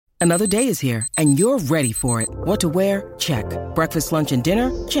Another day is here, and you're ready for it. What to wear? Check. Breakfast, lunch, and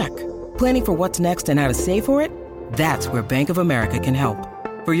dinner? Check. Planning for what's next and how to save for it? That's where Bank of America can help.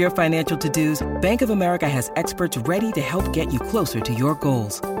 For your financial to-dos, Bank of America has experts ready to help get you closer to your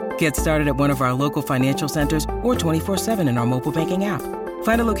goals. Get started at one of our local financial centers or 24/7 in our mobile banking app.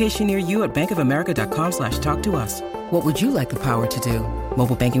 Find a location near you at bankofamerica.com/talktous. What would you like the power to do?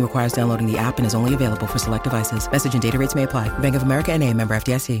 Mobile banking requires downloading the app and is only available for select devices. Message and data rates may apply. Bank of America N.A., member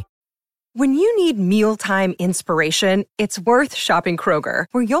FDIC. When you need mealtime inspiration, it's worth shopping Kroger,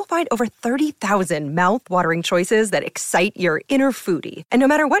 where you'll find over 30,000 mouth-watering choices that excite your inner foodie. And no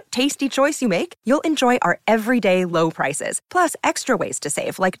matter what tasty choice you make, you'll enjoy our everyday low prices, plus extra ways to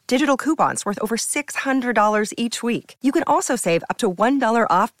save, like digital coupons worth over $600 each week. You can also save up to $1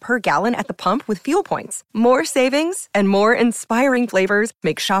 off per gallon at the pump with fuel points. More savings and more inspiring flavors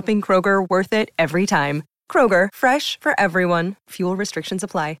make shopping Kroger worth it every time. Kroger, fresh for everyone. Fuel restrictions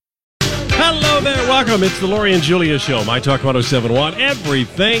apply. Hello there, welcome. It's the Lori and Julia Show, My Talk 1071,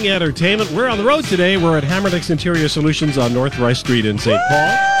 everything entertainment. We're on the road today. We're at Hamernick's Interior Solutions on North Rice Street in St.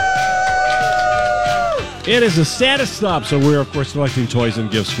 Paul. It is a Santa stop, so we're, of course, collecting toys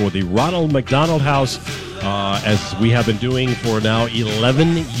and gifts for the Ronald McDonald House, as we have been doing for now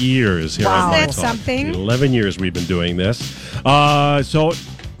 11 years here on My Talk. Something? 11 years we've been doing this.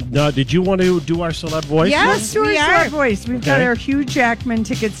 Did you want to do our celeb voice? Yes, do our we celeb are. voice. We've got our Hugh Jackman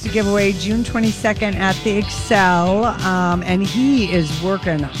tickets to give away June 22nd at the Excel, and he is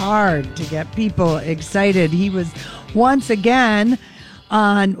working hard to get people excited. He was once again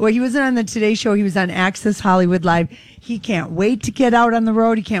he wasn't on the Today Show. He was on Access Hollywood Live. He can't wait to get out on the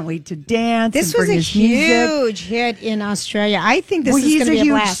road. He can't wait to dance. This and was bring a his music. huge hit in Australia. I think this is he's going to be a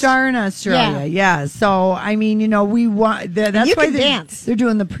huge blast. star in Australia. Yeah. So I mean, we want. That's you why can dance. They're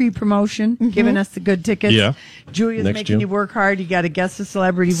doing the pre-promotion, giving us the good tickets. Yeah. Julia's Next making June. you work hard. You got to guess the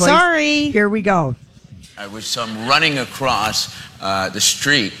celebrity voice. Sorry. Here we go. I was running across the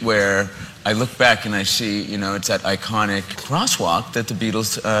street where I look back and I see, it's that iconic crosswalk that the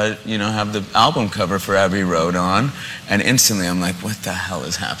Beatles, have the album cover for Abbey Road on. And instantly I'm like, what the hell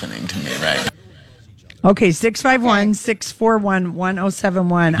is happening to me, right? Okay,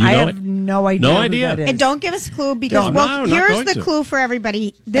 651-641-1071. I have no idea. No who idea. that is. And don't give us a clue because, No, I'm not here's going the to. clue for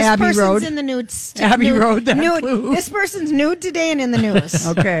everybody. This Abbey person's Road. in the nude. Abbey Road, that nude. clue. This person's nude today and in the news.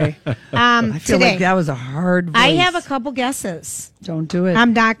 Okay. I feel today. like that was a hard voice. I have a couple guesses. Don't do it.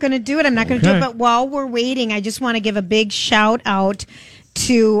 I'm not going to do it. I'm not going to do Okay. it. But while we're waiting, I just want to give a big shout out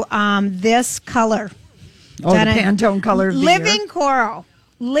to this color. the Pantone color of the Living year. Coral.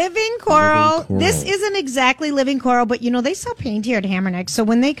 Living Coral. Living Coral. This isn't exactly Living Coral, but they sell paint here at Hamernick. So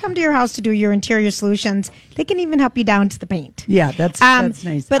when they come to your house to do your interior solutions, they can even help you down to the paint. Yeah, that's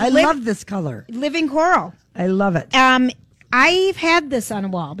nice. but I love this color. Living Coral. I love it. I've had this on a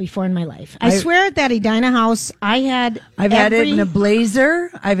wall before in my life. I swear at that Edina house, I've had it in a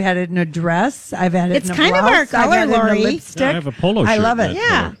blazer. I've had it in a dress. I've had it It's in a kind of blouse. our color, I've had it in Lori. a lipstick. Yeah, I have a polo I shirt love in it. that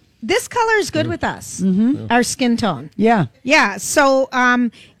Yeah. color. This color is good with us. Our skin tone. Yeah. Yeah. So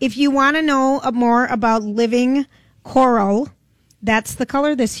if you want to know more about Living Coral, that's the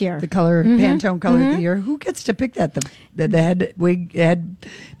color this year. The color, Pantone color of the year. Who gets to pick that? The head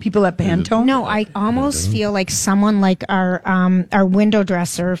people at Pantone? No, I almost feel like someone like our window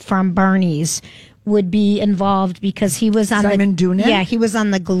dresser from Barney's would be involved because he was on Simon Doonan? Yeah, he was on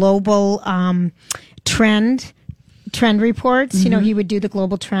the global trend reports. He would do the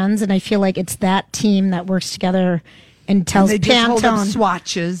global trends, and I feel like it's that team that works together and tells They just hold up Pantone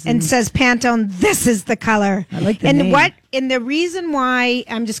swatches and says, Pantone, this is the color. I like the and name. And the reason why,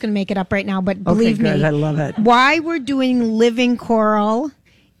 I'm just going to make it up right now, but Okay, believe good. me, I love it. why we're doing Living Coral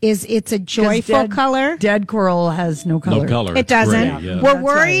is it's a joyful color. Dead coral has no color. No color. It It's doesn't. gray, yeah. We're That's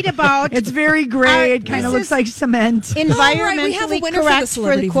worried right. about It's very gray. It kind this of looks is like cement. environmentally All right, we have a winner correct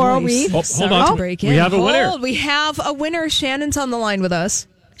for the coral Celebrity reef. Voice. Oh, hold Sorry on. to break in. We have a winner. Hold. We have a winner. Shannon's on the line with us.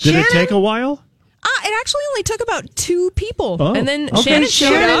 Did it Shannon? take a while? It actually only took about 2 people. Oh. And then Okay, Shannon showed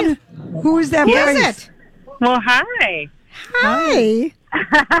Shannon. up. Who is that Who voice? is it? Well, hi. Hi.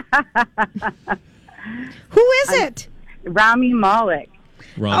 Who is it? Rami Malek.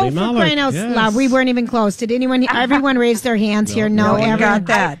 Rami For Malek. crying out yes. loud. We weren't even close. Did anyone? Everyone raised their hands here. No, No one everyone got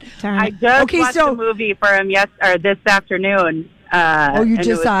that. Darn I it. just Okay, watched so- a movie for him this afternoon. You and just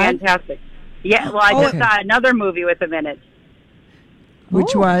it was saw it? fantastic. Yeah, well, I just Okay. saw another movie with him in it.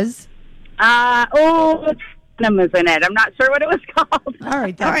 Which was? Tottenham was in it. I'm not sure what it was called. All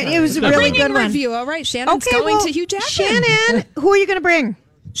right. That's All right, it was a A really ringing good one. review. All right, Shannon's Okay, going well, to Hugh Jackman. Shannon, who are you going to bring?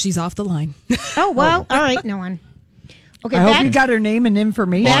 She's off the line. Oh, well, all right, no one. Okay, I hope back- you got her name and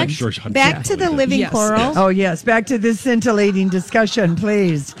information. Well, I'm sure she- Back to the living coral. Oh, yes. Back to this scintillating discussion,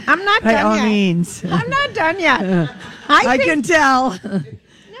 please. I'm not By done all yet. means. I'm not done yet. I think- can tell.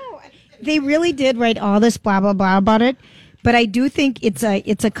 They really did write all this blah blah blah about it, but I do think it's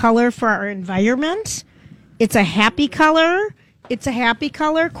a color for our environment. It's a happy color. It's a happy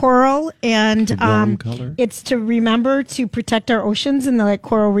color, coral, and warm color. it's to remember to protect our oceans and the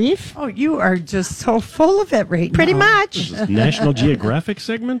coral reef. Oh, you are just so full of it right Pretty now. much. National Geographic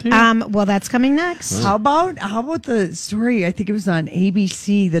segment here? Well, that's coming next. How about the story? I think it was on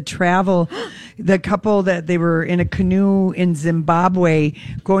ABC. The couple that they were in a canoe in Zimbabwe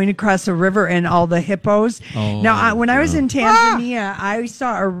going across a river, and all the hippos. Now, when I was in Tanzania, I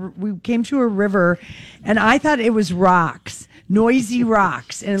saw we came to a river, and I thought it was rocks. Noisy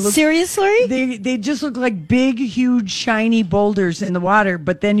rocks, and it looked, seriously, they just look like big, huge, shiny boulders in the water.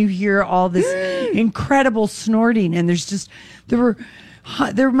 But then you hear all this incredible snorting, and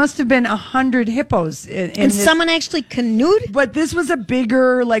there must have been 100 hippos. and someone actually canoed. But this was a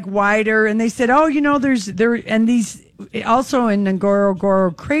bigger, like wider, and they said, "Oh, and these also in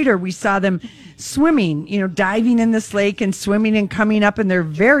Ngorongoro crater, we saw them swimming, diving in this lake and swimming and coming up, and they're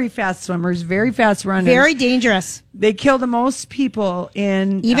very fast swimmers, very fast runners, Very dangerous. They kill the most people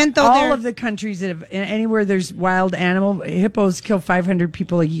in Even though all they're- of the countries that have anywhere there's wild animal. Hippos kill 500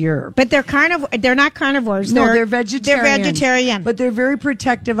 people a year. But they're They're not carnivores. No, they're vegetarian. They're vegetarian. But they're very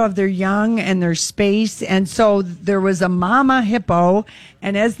protective of their young and their space. And so there was a mama hippo,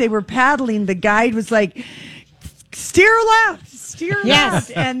 and as they were paddling, the guide was like, steer left, steer Yes.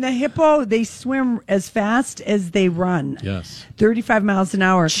 left. And the hippo, they swim as fast as they run. Yes. 35 miles an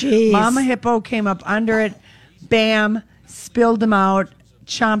hour. Jeez. Mama hippo came up under it, bam, spilled them out,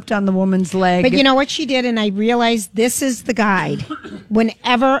 chomped on the woman's leg. But you know what she did, and I realized this is the guide.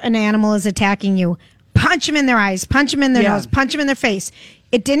 Whenever an animal is attacking you, punch them in their eyes, punch them in their Yeah. nose, punch them in their face.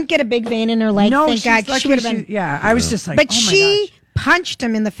 It didn't get a big vein in her leg. No, thank she's God. lucky She would have been. yeah, I was just like, But oh my she gosh. punched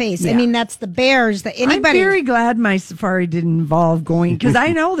him in the face. I Yeah. mean, that's the bears. Anybody. I'm very glad my safari didn't involve going, because I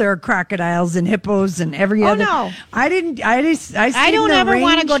know there are crocodiles and hippos and every other. no. I didn't. I stayed I don't in the ever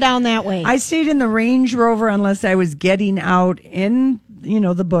want to Range- go down that way. I stayed in the Range Rover unless I was getting out in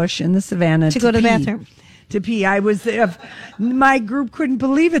the bush in the savannah To go to the pee. bathroom. To pee. I was. My group couldn't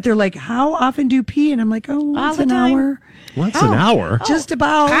believe it. They're like, "How often do you pee?" And I'm like, "Oh, once the an time. hour." What's an hour? Just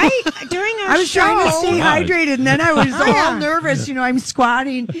about. During our I was trying to show- stay God. hydrated, and then I was all Yeah. nervous. I'm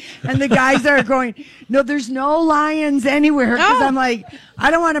squatting, and the guys are going, "No, there's no lions anywhere." Because Oh. I'm like, I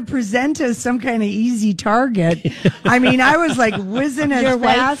don't want to present as some kind of easy target. I mean, I was like whizzing as Your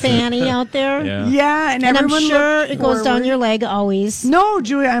white fast. fanny out there. Yeah. Yeah, and And I'm everyone sure looked it goes down forward. your leg always. No,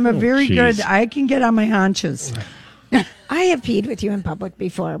 Julia, I'm a very jeez. good. I can get on my haunches. I have peed with you in public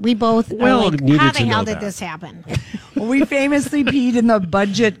before. We both Well, are like, needed how to the hell know did that. this happen? We famously peed in the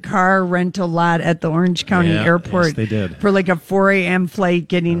budget car rental lot at the Orange County Yeah, Airport. yes, they did. For like a 4 a.m. flight,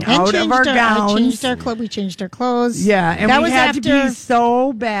 getting out of our gowns. We changed our clothes. Yeah, and that we was had after to be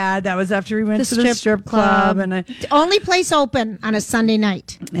so bad. That was after we went to the strip club and The only place open on a Sunday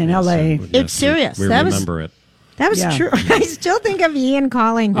night. in LA. It's serious. We That was- remember it. That was Yeah. true. I still think of Ian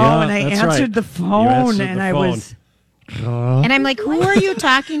calling. Oh, and I that's answered right. the You phone, answered and the I phone. was. And I'm like, who are you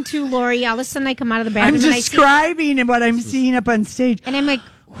talking to, Lori? All of a sudden I come out of the I'm bathroom and I see, describing what I'm seeing up on stage. and I'm like,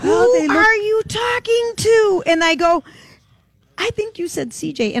 who Well, they look- are you talking to? And I go, I think you said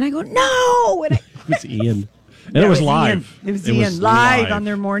CJ. And I go, no. And I, It was Ian. And it was live. Ian. It was Ian live on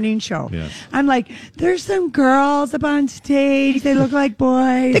their morning show. Yeah. I'm like, there's some girls up on stage. They look like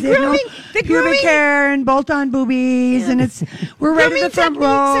boys. The They have no grooming- the pubic grooming- hair and bolt-on boobies, and we're right in grooming the front techniques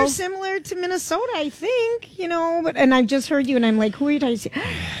row. are similar to Minnesota, I think, But and I just heard you, and I'm like, who are you talking to?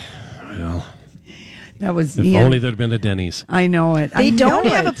 Well, That was if Ian. only there'd been a Denny's. I know it. They I don't know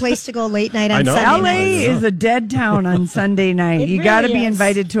have it. a place to go late night I on know. Sunday LA night. is a dead town on Sunday night. It You got to really be is.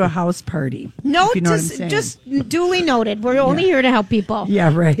 invited to a house party. No, if you know what I'm saying. just duly noted. We're only here to help people.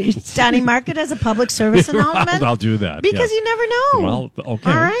 Yeah, right. Donnie, mark it as a public service announcement. I'll do that. Because yes. you never know. Well,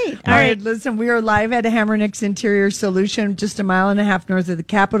 okay. All right. All right, listen, we are live at Hammernix Interior Solution, just a mile and a half north of the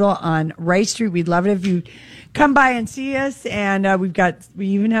Capitol on Rice Street. We'd love it if you come by and see us. And we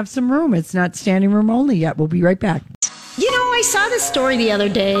even have some room. It's not standing room only yet. We'll be right back. I saw this story the other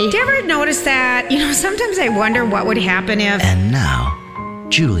day. Did you ever notice that? Sometimes I wonder what would happen if And now,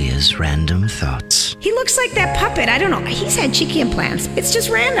 Julia's random thoughts. he looks like that puppet. I don't know. He's had cheeky implants. It's just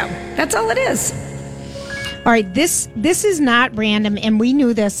random. That's all it is. All right, this is not random, and we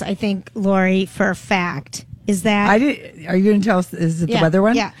knew this, I think, Lori, for a fact. Is that Are you going to tell us, is it the Yeah, weather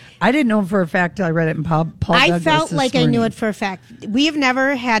one? yeah. I didn't know for a fact till I read it in Paul I Douglas felt this like I knew morning. it for a fact. We have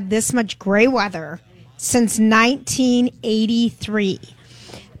never had this much gray weather since 1983.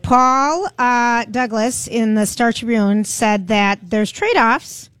 Paul Douglas in the Star Tribune said that there's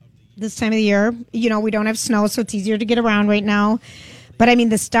trade-offs this time of the year. You know, we don't have snow, so it's easier to get around right now. But I mean,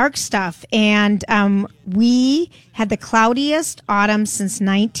 the Stark stuff. And we had the cloudiest autumn since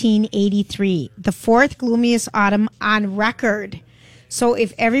 1983, the fourth gloomiest autumn on record. So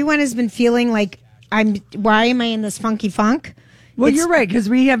if everyone has been feeling like, why am I in this funky funk? Well, you're right, because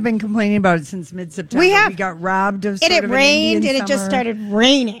we have been complaining about it since mid-September. We have. We got robbed of And it rained, and it just started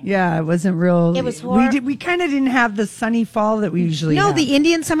raining. Yeah, it wasn't real. It was horrible. We kind of didn't have the sunny fall that we usually have. No, the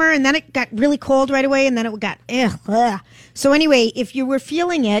Indian summer, and then it got really cold right away, and then it got ugh. So anyway, if you were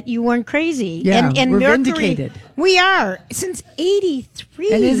feeling it, you weren't crazy. Yeah, and we're Mercury, vindicated. We are since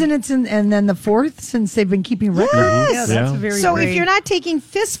 '83. And isn't it? And then the fourth since they've been keeping records. Yes. Yeah, that's very. So great. if you're not taking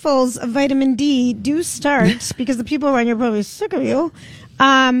fistfuls of vitamin D, do start because the people around you are probably sick of you.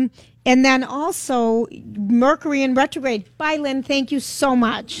 And then also Mercury in retrograde. Bye, Lynn. Thank you so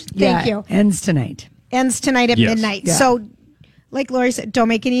much. Thank you. Ends tonight. Ends tonight at midnight. Yeah. So, like Lori said, don't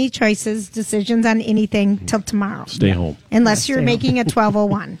make any decisions on anything till tomorrow. Stay home. Unless you're making a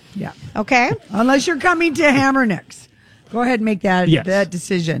 12:01. Yeah. Okay? Unless you're coming to Hammernecks. Go ahead and make that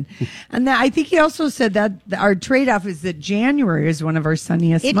decision. And I think he also said that our trade-off is that January is one of our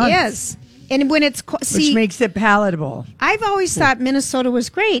sunniest months. It is. And when it's which makes it palatable. I've always thought Minnesota was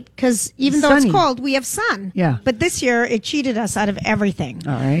great because even though it's cold, we have sun. Yeah. But this year, it cheated us out of everything.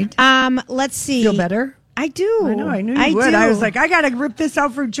 All right. Let's see. Feel better? I do. I know. I knew you would. do. I was like, I got to rip this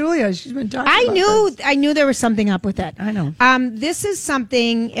out for Julia. She's been talking about this. I knew there was something up with it. I know. This is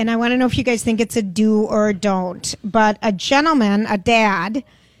something, and I want to know if you guys think it's a do or a don't. But a gentleman, a dad,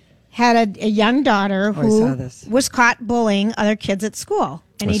 had a young daughter who was caught bullying other kids at school.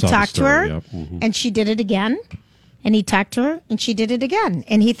 And he talked to her, and she did it again. And he talked to her, and she did it again.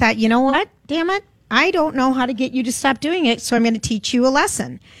 And he thought, you know what? Damn it. I don't know how to get you to stop doing it, so I'm going to teach you a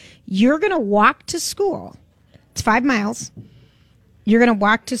lesson. You're going to walk to school. It's 5 miles. You're going to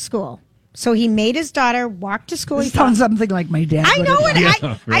walk to school. So he made his daughter walk to school. This sounds something like my dad. I know it.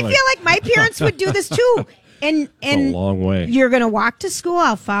 Yeah, I feel like my parents would do this too. And a long way. You're going to walk to school.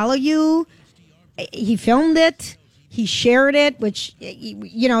 I'll follow you. He filmed it. He shared it, which,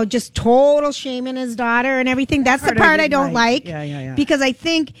 you know, just total shaming his daughter and everything. That's the part I don't like. Yeah. Because I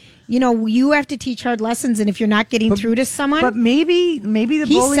think, you know, you have to teach hard lessons. And if you're not getting through to someone. But maybe the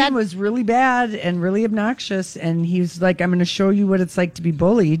bullying was really bad and really obnoxious. And he was like, I'm going to show you what it's like to be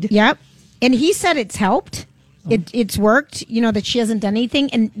bullied. Yep. And he said it's helped. It's worked, you know, that she hasn't done anything.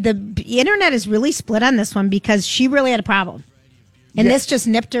 And the internet is really split on this one because she really had a problem. And this just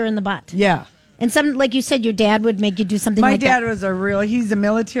nipped her in the butt. Yeah. And some, like you said, your dad would make you do something like that. My dad was he's a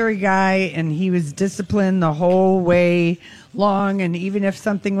military guy, and he was disciplined the whole way long. And even if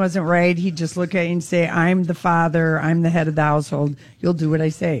something wasn't right, he'd just look at you and say, I'm the father, I'm the head of the household. You'll do what I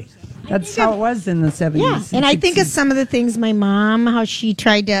say. That's how it was in the 70s. Yeah, and I think of some of the things my mom, how she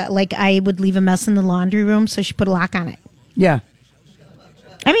tried to, like, I would leave a mess in the laundry room, so she put a lock on it. Yeah.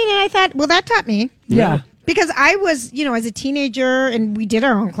 I mean, and I thought, well, that taught me. Yeah. Because I was, you know, as a teenager, and we did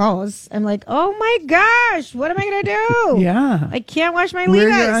our own clothes. I'm like, oh my gosh, what am I going to do? Yeah. I can't wash my Wear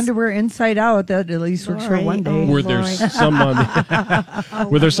Levi's. your underwear inside out. That at least works for one day. Were there some on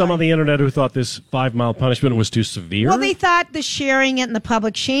the internet who thought this 5 mile punishment was too severe? Well, they thought the sharing it and the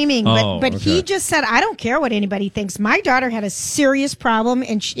public shaming, but he just said, I don't care what anybody thinks. My daughter had a serious problem,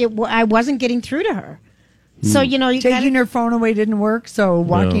 and I wasn't getting through to her. So, you know, taking her phone away didn't work. So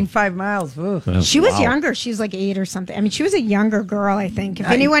walking 5 miles. She was younger. She was like 8 or something. I mean, she was a younger girl, I think. If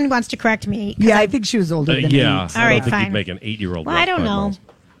anyone wants to correct me. Yeah, I think she was older than 8. All right, I don't think fine. you'd make an 8-year-old Well, I don't know.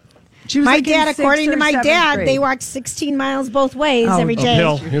 She was my like dad, in according 6th to or my 7th dad, grade. they walked 16 miles both ways every day.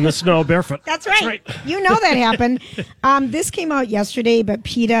 Uphill in the snow, barefoot. That's right. You know that happened. This came out yesterday, but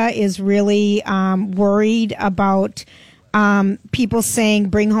PETA is really worried about people saying,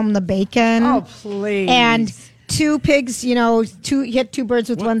 bring home the bacon. Oh, please. And 2 pigs, you know, hit 2 birds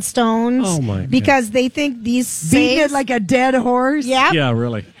with 1 stone. Oh, my God. Because they think these beating sayings, it like a dead horse. Yep. Yeah,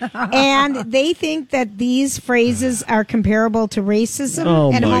 really. And they think that these phrases are comparable to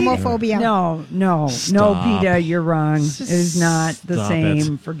racism and my homophobia. No, Stop. PETA, you're wrong. It is not the Stop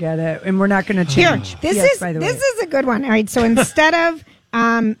same. it. Forget it. And we're not going to Here, change. this Yes, is a good one. All right, so instead of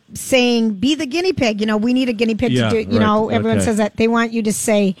saying be the guinea pig, you know, we need a guinea pig to do. You know, everyone says that. They want you to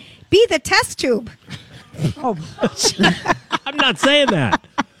say be the test tube. Oh, I'm not saying that.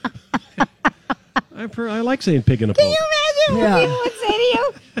 I like saying pig in a poke. Can you imagine what people would say to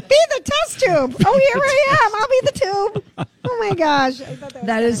you? Be the test tube. Oh, here I am. I'll be the tube. Oh my gosh. I thought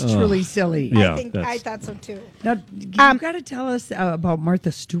That is truly silly. Yeah, I thought so too. Now, you got to tell us about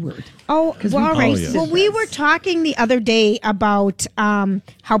Martha Stewart. Oh, well, all right. yes. Well, we were talking the other day about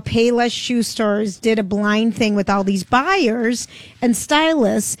how Payless shoe stores did a blind thing with all these buyers and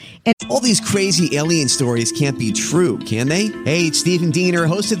stylists. And all these crazy alien stories can't be true, can they? Hey, it's Stephen Diener,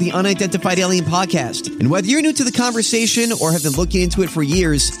 host of the Unidentified Alien Podcast. And whether you're new to the conversation or have been looking into it for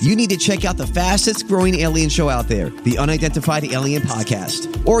years, you need to check out the fastest growing alien show out there, the Unidentified Alien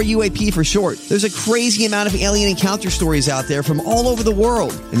Podcast, or UAP for short. There's a crazy amount of alien encounter stories out there from all over the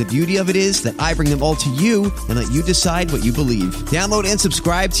world. And the beauty of it is that I bring them all to you and let you decide what you believe. Download and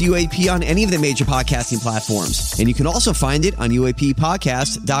subscribe to UAP on any of the major podcasting platforms. And you can also find it on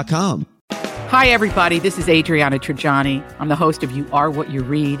UAPpodcast.com. Hi, everybody. This is Adriana Trajani. I'm the host of You Are What You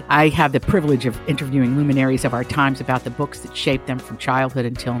Read. I have the privilege of interviewing luminaries of our times about the books that shaped them from childhood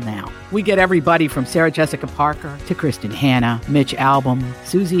until now. We get everybody from Sarah Jessica Parker to Kristen Hanna, Mitch Albom,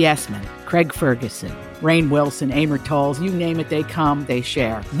 Susie Essman, Craig Ferguson, Rainn Wilson, Amor Tolls, you name it, they come, they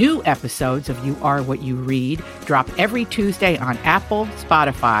share. New episodes of You Are What You Read drop every Tuesday on Apple,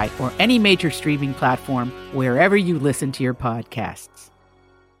 Spotify, or any major streaming platform wherever you listen to your podcasts.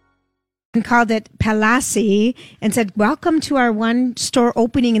 Called it Palazzi and said, welcome to our one store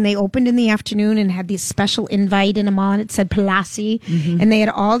opening. And they opened in the afternoon and had this special invite in a mall, and it said Palazzi. And they had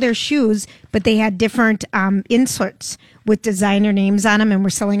all their shoes, but they had different inserts with designer names on them, and we're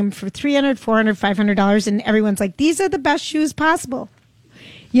selling them for $300, $400, $500. And everyone's like, these are the best shoes possible.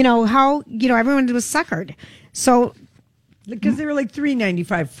 You know, everyone was suckered. So, because they were like $395,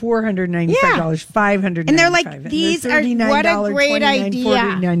 $495, $595, and they're like, these are what a great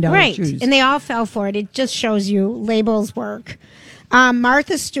idea, right? Shoes. And they all fell for it. It just shows you labels work.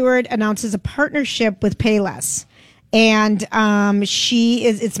 Martha Stewart announces a partnership with Payless, and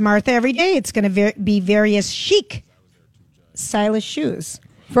it's Martha every day. It's going to be various chic, stylish shoes.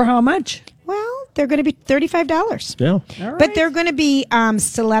 For how much? Well, they're going to be $35. Yeah. All right. But they're going to be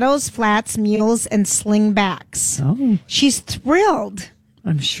stilettos, flats, mules, and slingbacks. Oh. She's thrilled,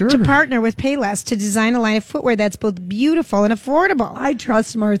 I'm sure, to partner with Payless to design a line of footwear that's both beautiful and affordable. I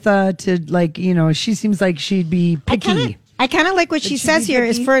trust Martha to, she seems like she'd be picky. I kind of like what she says here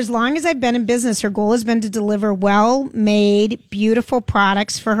is, for as long as I've been in business, her goal has been to deliver well-made, beautiful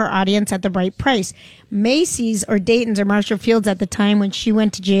products for her audience at the right price. Macy's or Dayton's or Marshall Field's at the time when she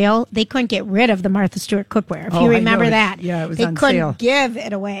went to jail, they couldn't get rid of the Martha Stewart cookware. If you remember that. Yeah, it was they on couldn't sale. give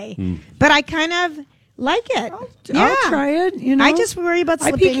it away. But I kind of like it. I'll try it. I just worry about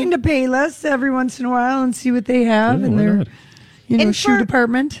slipping. I peek into Payless every once in a while and see what they have in their shoe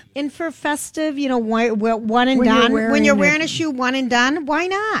department. And for festive, one and When done. you're When you're wearing wearing a shoe, one and done, why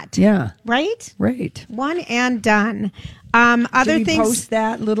not? Yeah. Right? Right. One and done. Other Did you things. post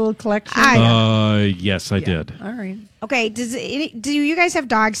that little collection? Yes, I did. All right. Okay. Do you guys have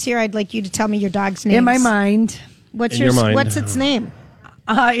dogs here? I'd like you to tell me your dog's name. In my mind. What's In your mind. What's its name?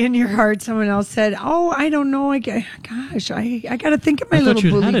 In your heart, someone else said, "Oh, I don't know. I got to think of my I thought little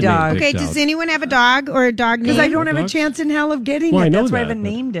you had bully a name dog picked Okay. out. Does anyone have a dog or a dog name? because I don't have a Dogs? chance in hell of getting Well, I it. know That's why I that, haven't but-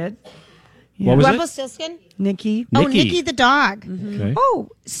 named it." What was it? Rumpelstiltskin? Nikki. Oh, Nikki. Nikki the dog. Okay. Oh,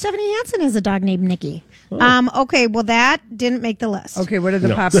 Stephanie Hansen has a dog named Nikki. Okay, well that didn't make the list. Okay, what are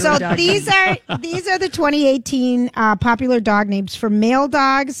the popular So dog these names? are the 2018 popular dog names for male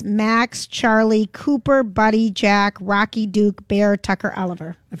dogs: Max, Charlie, Cooper, Buddy, Jack, Rocky, Duke, Bear, Tucker,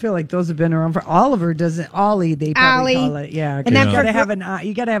 Oliver. I feel like those have been around for Oliver. Doesn't Ollie? They probably Ollie. call it. Yeah. And then you for gotta have an eye.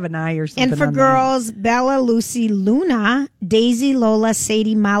 You gotta have an eye or something. And for on girls, Bella, Lucy, Luna, Daisy, Lola,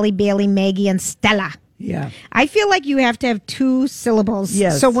 Sadie, Molly, Bailey, Maggie, and Stella. that. Yeah. I feel like you have to have 2 syllables.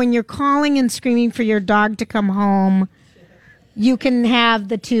 Yes. So when you're calling and screaming for your dog to come home, you can have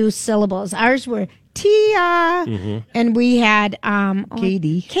the 2 syllables. Ours were Tia, and we had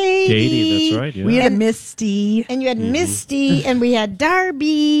Katie. Katie, that's right. Yeah. We had a Misty. And you had Misty, and we had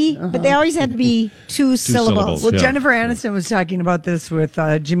Darby, but they always had to be 2 syllables. Well, Yeah. Jennifer Aniston was talking about this with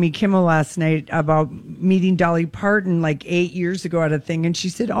Jimmy Kimmel last night about meeting Dolly Parton like 8 years ago at a thing. And she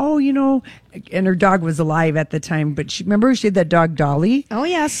said, and her dog was alive at the time, but remember she had that dog Dolly? Oh,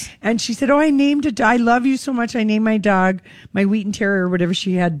 yes. And she said, I named it, I love you so much. I named my dog, my Wheaton Terrier or whatever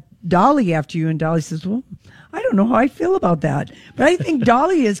she had, Dolly after you. And Dolly says, well, I don't know how I feel about that. But I think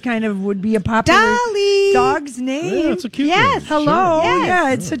Dolly would be a popular Dolly! dog's name. Yeah, it's a cute Yes. name. Hello. Sure. Yes.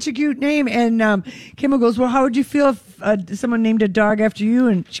 Yeah, it's such a cute name. And Kimmel goes, well, how would you feel if someone named a dog after you?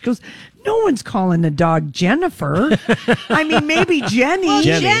 And she goes, no one's calling the dog Jennifer. I mean, maybe Jenny. Well,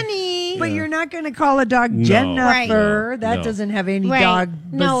 Jenny. Jenny. but you're not going to call a dog Jennifer. No. That doesn't have any Right. dog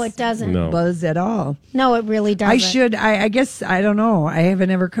No, it doesn't. No. buzz at all. No, it really doesn't. I guess, I don't know. I haven't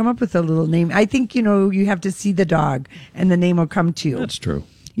ever come up with a little name. I think, you have to see the dog and the name will come to you. That's true.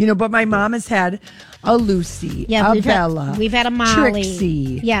 But my mom has had a Lucy, a Bella. We've had a Molly.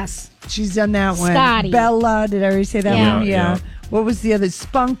 Trixie. Yes. She's done that one. Scotty. Bella, did I already say that Yeah. one? Yeah. What was the other?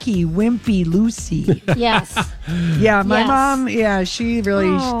 Spunky, Wimpy, Lucy. Yes. Yeah, my Yes. mom, she really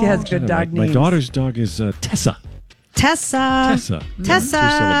has good dog My names. daughter's dog is Tessa. Tessa. Tessa. Tessa. 2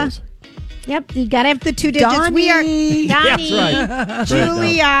 syllables. Yep, you gotta have the 2 digits. Donnie. We are Yeah, Donnie. that's right.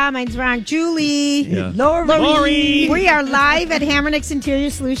 Julia, mine's wrong. Julie. Yeah. Lori. We are live at Hammernix Interior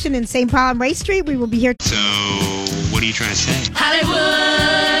Solution in St. Paul and Ray Street. We will be here. So, what are you trying to say?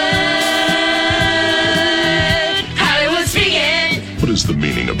 Hollywood speaking. What is the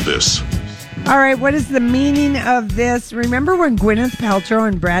meaning of this? All right, what is the meaning of this? Remember when Gwyneth Paltrow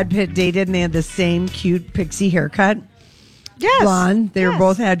and Brad Pitt dated and they had the same cute pixie haircut? Yes. Blonde. They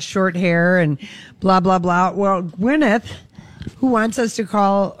both had short hair and blah, blah, blah. Well, Gwyneth, who wants us to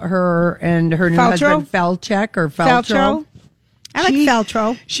call her and her new husband Felchek or Feltrow? I like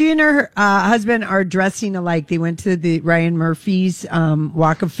Feltrow. She and her husband are dressing alike. They went to the Ryan Murphy's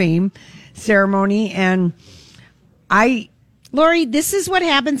Walk of Fame ceremony, and Lori, this is what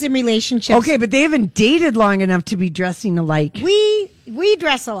happens in relationships. Okay, but they haven't dated long enough to be dressing alike. We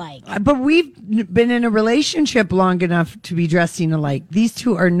dress alike. But we've been in a relationship long enough to be dressing alike. These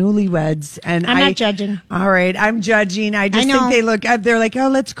two are newlyweds, and I'm not judging. All right, I'm judging. I just I know. think they look. They're like, oh,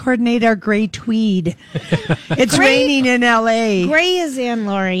 let's coordinate our gray tweed. It's raining in L.A. Gray is in,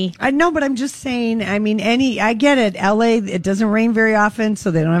 Lori. I know, but I'm just saying. I mean, I get it. L.A. It doesn't rain very often,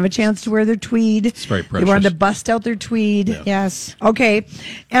 so they don't have a chance to wear their tweed. It's very precious. They wanted to bust out their tweed. Yeah. Yes. Okay,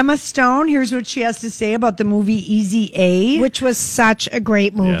 Emma Stone. Here's what she has to say about the movie Easy A, which was such a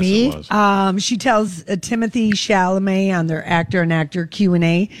great movie. Yes, it was. She tells Timothy Chalamet on their actor and actor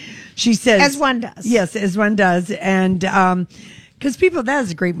Q&A. She says, As one does. Yes, as one does. And because that is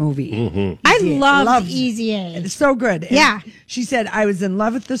a great movie. Mm-hmm. I love Easy A. It's so good. And Yeah. she said, I was in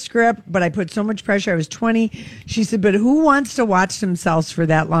love with the script, but I put so much pressure. I was 20. She said, but who wants to watch themselves for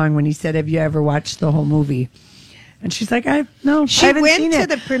that long? When he said, have you ever watched the whole movie? And she's like, I She haven't went seen to it.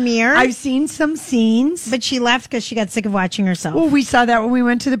 the premiere. I've seen some scenes. But she left because she got sick of watching herself. Well, we saw that when we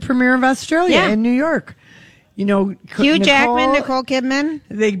went to the premiere of Australia in New York. Hugh Jackman, Nicole Kidman.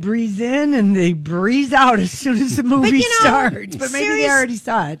 They breeze in and they breeze out as soon as the movie starts. But maybe they already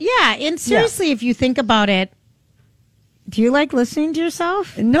saw it. Yeah, and seriously, if you think about it, do you like listening to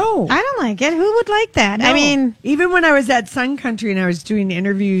yourself? No. I don't like it. Who would like that? No. I mean, even when I was at Sun Country and I was doing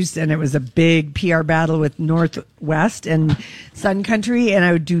interviews and it was a big PR battle with Northwest and Sun Country, and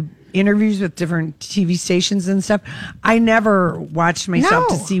I would do interviews with different TV stations and stuff, I never watched myself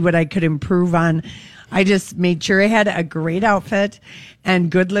to see what I could improve on. I just made sure I had a great outfit and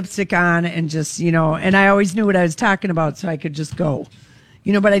good lipstick on and just, and I always knew what I was talking about so I could just go.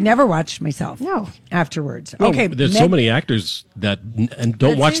 But I never watched myself. No. Afterwards. Well, Okay. there's so many actors that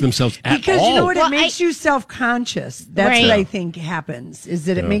don't watch themselves at because all. you know what? It makes you self-conscious. That's what I think happens, is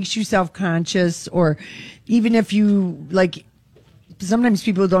that it Yeah. makes you self-conscious, or even if you, sometimes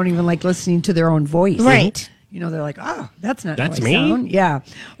people don't even like listening to their own voice. Right. They're like, oh, that's not That's how I me? sound. Yeah.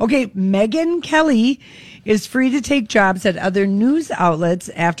 Okay, Megyn Kelly is free to take jobs at other news outlets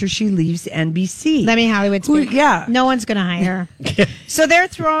after she leaves NBC. let me Hollywood speak. Yeah. No one's going to hire her. So they're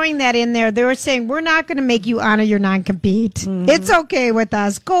throwing that in there. They were saying, we're not going to make you honor your non-compete. It's okay with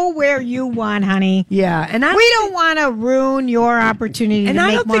us. Go where you want, honey. Yeah. And We don't want to ruin your opportunity to I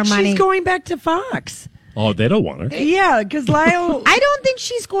make don't more think money. she's going back to Fox. Oh, they don't want her. Yeah, because Lyle I don't think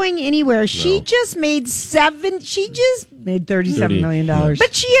she's going anywhere. She just made made $37 million.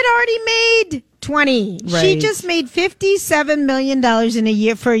 But she had already made 20. She Right. just made $57 million in a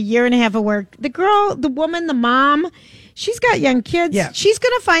year for a year and a half of work. The girl, the woman, the mom, she's got young kids. Yeah. She's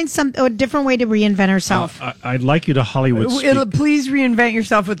going to find a different way to reinvent herself. I'd like you to Hollywood speak. Please reinvent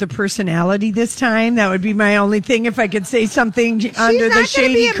yourself with the personality this time. That would be my only thing. If I could say something under the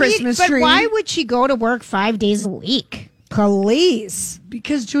shady Christmas but tree. why would she go to work 5 days a week? Please.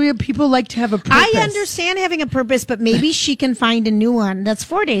 Because, Julia, people like to have a purpose. I understand having a purpose, but maybe she can find a new one that's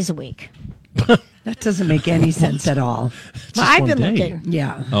 4 days a week. That doesn't make any sense at all. Well, I've been one day. looking.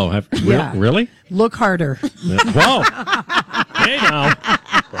 Yeah. Oh, Yeah. really? Look harder. Whoa. Hey now.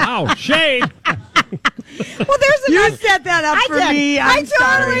 Wow, shade. Well, there's You another. set that up for me. I I'm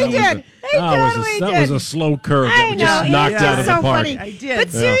sorry. totally did. Hey, That was a slow curve that we just knocked out of the park. Funny. I did. But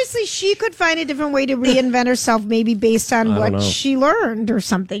seriously, she could find a different way to reinvent herself, maybe based on what she learned or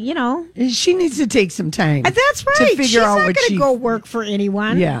something, She needs to take some time. That's right. To figure She's out not what going she... to go work for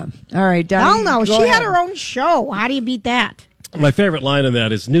anyone. Yeah. All right, Donnie. Hell no. Go She ahead. had her own show. How do you beat that? My favorite line in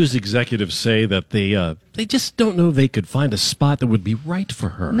that is news executives say that they just don't know they could find a spot that would be right for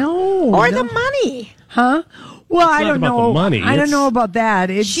her. No. Or the money. Huh? Well, I don't know. The money. I don't know about that.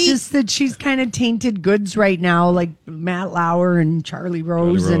 It's just that she's kind of tainted goods right now, like Matt Lauer and Charlie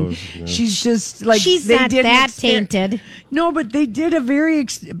Rose, and she's just like she's not that tainted. No, but they did a very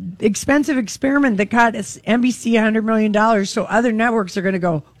expensive experiment that cost NBC $100 million. So other networks are going to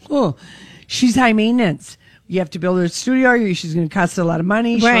go, oh, she's high maintenance. You have to build her studio. She's going to cost a lot of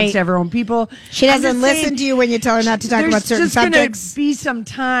money. She wants to have her own people. She doesn't listen to you when you tell her not to talk about certain subjects. There's just going to be some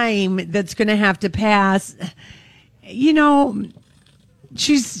time that's going to have to pass. She tried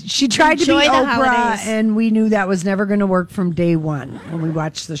to be Oprah, and we knew that was never going to work from day one when we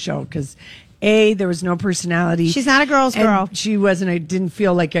watched the show because there was no personality. She's not a girl's girl. She wasn't. I didn't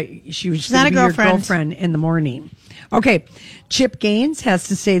feel like she was. She's not a girlfriend. Your girlfriend in the morning. Okay, Chip Gaines has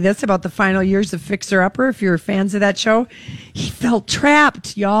to say this about the final years of Fixer Upper. If you're fans of that show, he felt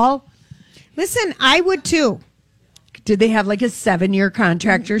trapped, y'all. Listen, I would too. Did they have like a 7-year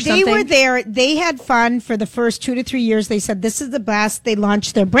contract or something? They were there. They had fun for the first 2 to 3 years. They said this is the best. They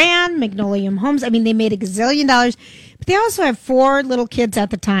launched their brand, Magnolia Homes. I mean, they made $1 gazillion. But they also have 4 little kids at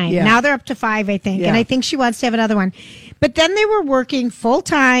the time. Yeah. Now they're up to 5, I think. Yeah. And I think she wants to have another one. But then they were working full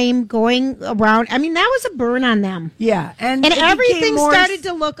time, going around. I mean, that was a burn on them. Yeah. And everything started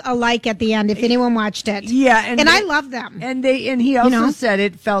to look alike at the end, if anyone watched it. Yeah. And I love them. And he also said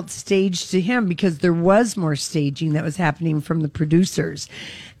it felt staged to him because there was more staging that was happening from the producers.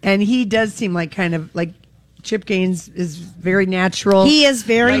 And he does seem like kind of like Chip Gaines is very natural. He is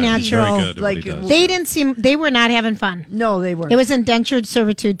very natural. Very good at what he does. They were not having fun. No, they weren't. It was indentured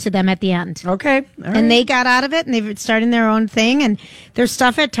servitude to them at the end. Okay. All right. And they got out of it and they're starting their own thing. And their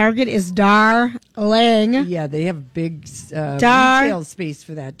stuff at Target is darling. Yeah, they have big retail space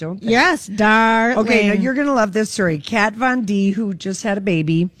for that, don't they? Yes, darling. Okay, now you're going to love this story. Kat Von D, who just had a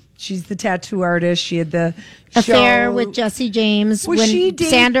baby. She's the tattoo artist. She had the affair with Jesse James.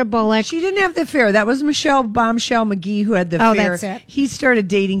 Sandra Bullock. She didn't have the affair. That was Michelle Bombshell McGee who had the affair. Oh, that's it. He started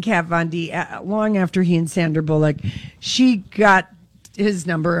dating Kat Von D long after he and Sandra Bullock. She got his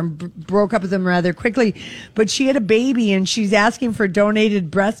number and broke up with him rather quickly. But she had a baby and she's asking for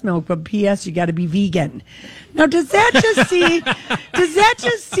donated breast milk. But P.S. you got to be vegan. Now, does that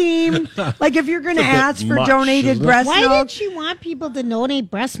just seem like if you're going to ask for donated breast milk? Why did she want people to donate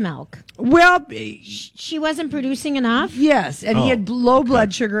breast milk? Well, she wasn't producing enough? Yes, and he had low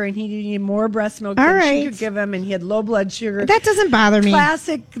blood sugar and he needed more breast milk than she could give him, and he had low blood sugar. That doesn't bother me.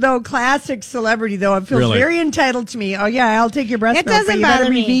 Classic celebrity, though. It feels very entitled to me. Oh, yeah, I'll take your breast milk, but you better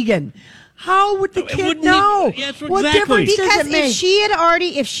be vegan. How would the kid know? What difference does it make?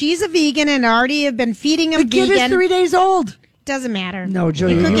 If she's a vegan and already have been feeding him vegan. The kid is 3 days old. Doesn't matter. No,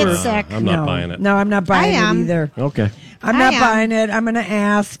 Julie. You could get sick. I'm not buying it. No, I'm not buying it either. Okay. I'm not buying it. I'm going to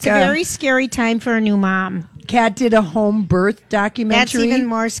ask. It's a very scary time for a new mom. Kat did a home birth documentary. That's even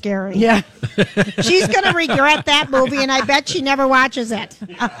more scary. Yeah. She's going to regret that movie, and I bet she never watches it.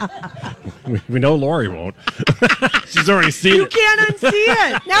 We know Lori won't. She's already seen it. You can't unsee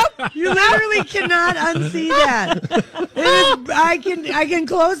it. Nope. You literally cannot unsee that. I can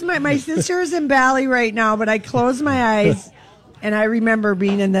close my sister's in Bali right now, but I close my eyes. And I remember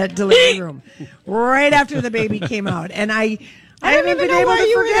being in that delivery room right after the baby came out. And I haven't been able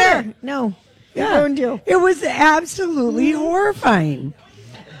to forget it. No. Yeah. It was absolutely horrifying.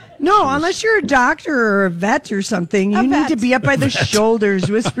 No, unless you're a doctor or a vet or something, you need to be up by the shoulders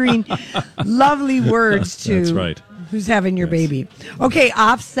whispering lovely words to who's having your baby. Okay,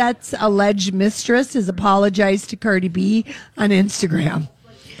 Offset's alleged mistress has apologized to Cardi B on Instagram.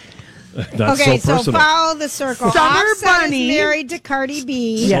 That's so follow the circle. Summer Bunny is married to Cardi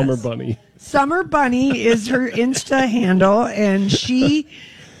B. Yes. Summer Bunny. Summer Bunny is her Insta handle, and she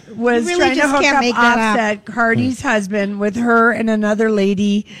was trying to hook up Offset, Cardi's husband, with her and another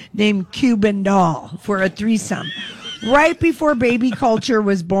lady named Cuban Doll for a threesome right before Baby Culture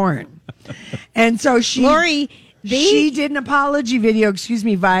was born. And so she did an apology video,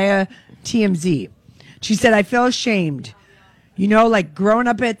 via TMZ. She said, I feel ashamed. Like growing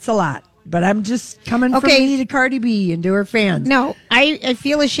up, it's a lot. But I'm just coming from me to Cardi B and to her fans. No, I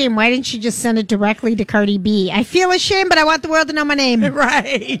feel ashamed. Why didn't she just send it directly to Cardi B? I feel ashamed, but I want the world to know my name.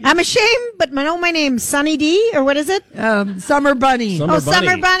 Right. I'm ashamed, but know my name. Sunny D, or what is it? Summer Bunny.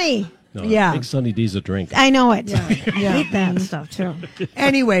 Summer Bunny. No, Yeah. I think Sunny D's a drink. I know it. Yeah. I hate that stuff too.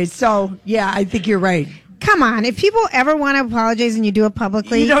 Anyway, so yeah, I think you're right. Come on, if people ever want to apologize and you do it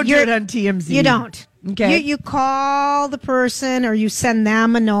publicly, You don't do it on TMZ. You don't. Okay. You call the person or you send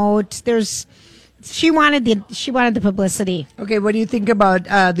them a note. She wanted the publicity. Okay, what do you think about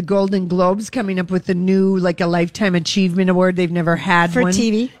the Golden Globes coming up with a new, like a Lifetime Achievement Award? They've never had For one.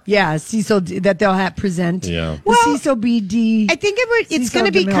 TV? Yeah, Cecil, that they'll present. Yeah. The Cecil BD. I think it's Cecil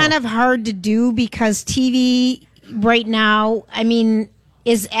going to be DeMille. kind of hard to do because TV right now, I mean,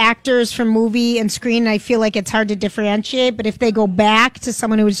 is actors from movie and screen. I feel like it's hard to differentiate. But if they go back to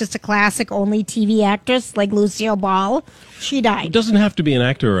someone who was just a classic only TV actress like Lucille Ball, she It died. doesn't have to be an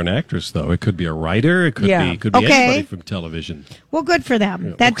actor or an actress, though. It could be a writer. It could Yeah. be Okay. anybody from television. Well, good for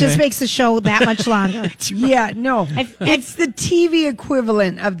them. That just makes the show that much longer. Yeah, no. It's the TV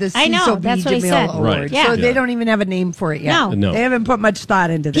equivalent of the I know, Cecil B. that's what I DeMille said. Award. Right. Yeah. So Yeah. they don't even have a name for it yet. No. No. They haven't put much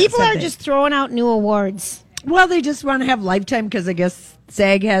thought into this. People have are they? just throwing out new awards. Well, they just want to have Lifetime because I guess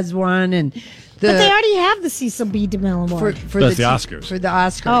SAG has one, and But they already have the Cecil B. DeMille Award. That's the Oscars. For the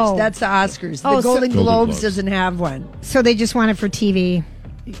Oscars. Oh. That's the Oscars. Oh, The so- Golden Golden Globes Globes. doesn't have one. So they just want it for TV.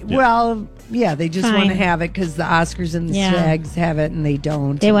 Well, yeah, they just Fine. want to have it because the Oscars and the Yeah. SAGs have it, and they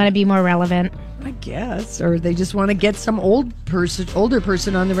don't. They want to be more relevant. I guess, or they just want to get some older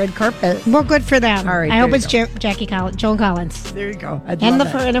person on the red carpet. Well, good for them. All right, I hope there it's you Jackie Collins, Joan Collins. There you go. I'd And love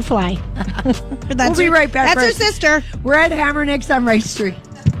it. and a fly. We'll be right back. That's her First. sister. We're at Hammer Next on Rice Street.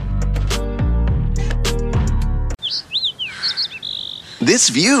 This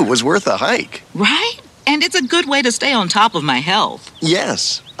view was worth a hike. Right? And it's a good way to stay on top of my health.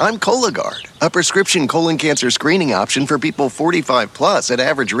 Yes, I'm Cologuard, a prescription colon cancer screening option for people 45 plus at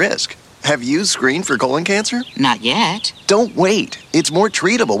average risk. Have you screened for colon cancer? Not yet. Don't wait. It's more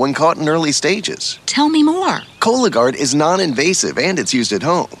treatable when caught in early stages. Tell me more. Cologuard is non-invasive and it's used at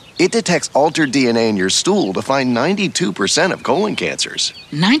home. It detects altered DNA in your stool to find 92% of colon cancers.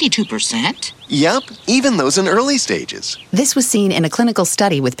 92%? Yup, even those in early stages. This was seen in a clinical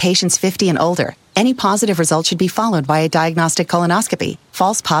study with patients 50 and older. Any positive result should be followed by a diagnostic colonoscopy.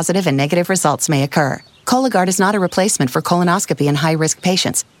 False positive and negative results may occur. Cologuard is not a replacement for colonoscopy in high-risk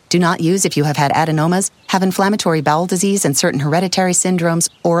patients. Do not use if you have had adenomas, have inflammatory bowel disease and certain hereditary syndromes,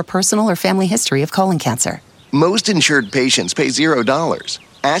 or a personal or family history of colon cancer. Most insured patients pay $0.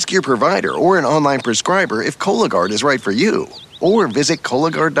 Ask your provider or an online prescriber if Cologuard is right for you. Or visit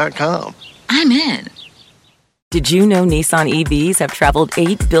Cologuard.com. I'm in. Did you know Nissan EVs have traveled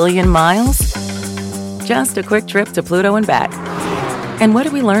 8 billion miles? Just a quick trip to Pluto and back. And what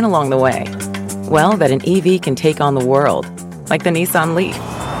did we learn along the way? Well, that an EV can take on the world, like the Nissan Leaf.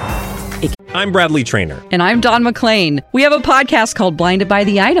 I'm Bradley Trainer. And I'm Don McClain. We have a podcast called Blinded by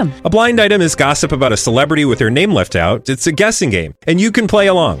the Item. A blind item is gossip about a celebrity with their name left out. It's a guessing game, and you can play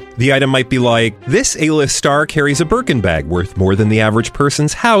along. The item might be like, this A-list star carries a Birkin bag worth more than the average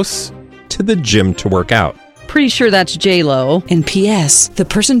person's house to the gym to work out. Pretty sure that's J-Lo. And P.S. the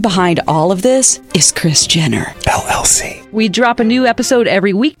person behind all of this is Kris Jenner, LLC. We drop a new episode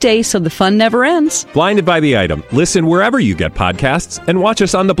every weekday so the fun never ends. Blinded by the Item. Listen wherever you get podcasts and watch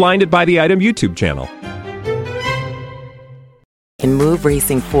us on the Blinded by the Item YouTube channel. Can move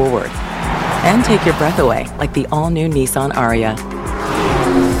racing forward and take your breath away, like the all-new Nissan Ariya.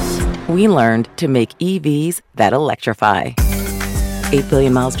 We learned to make EVs that electrify. 8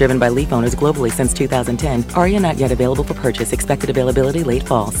 billion miles driven by Leaf owners globally since 2010. Ariya not yet available for purchase. Expected availability late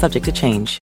fall, subject to change.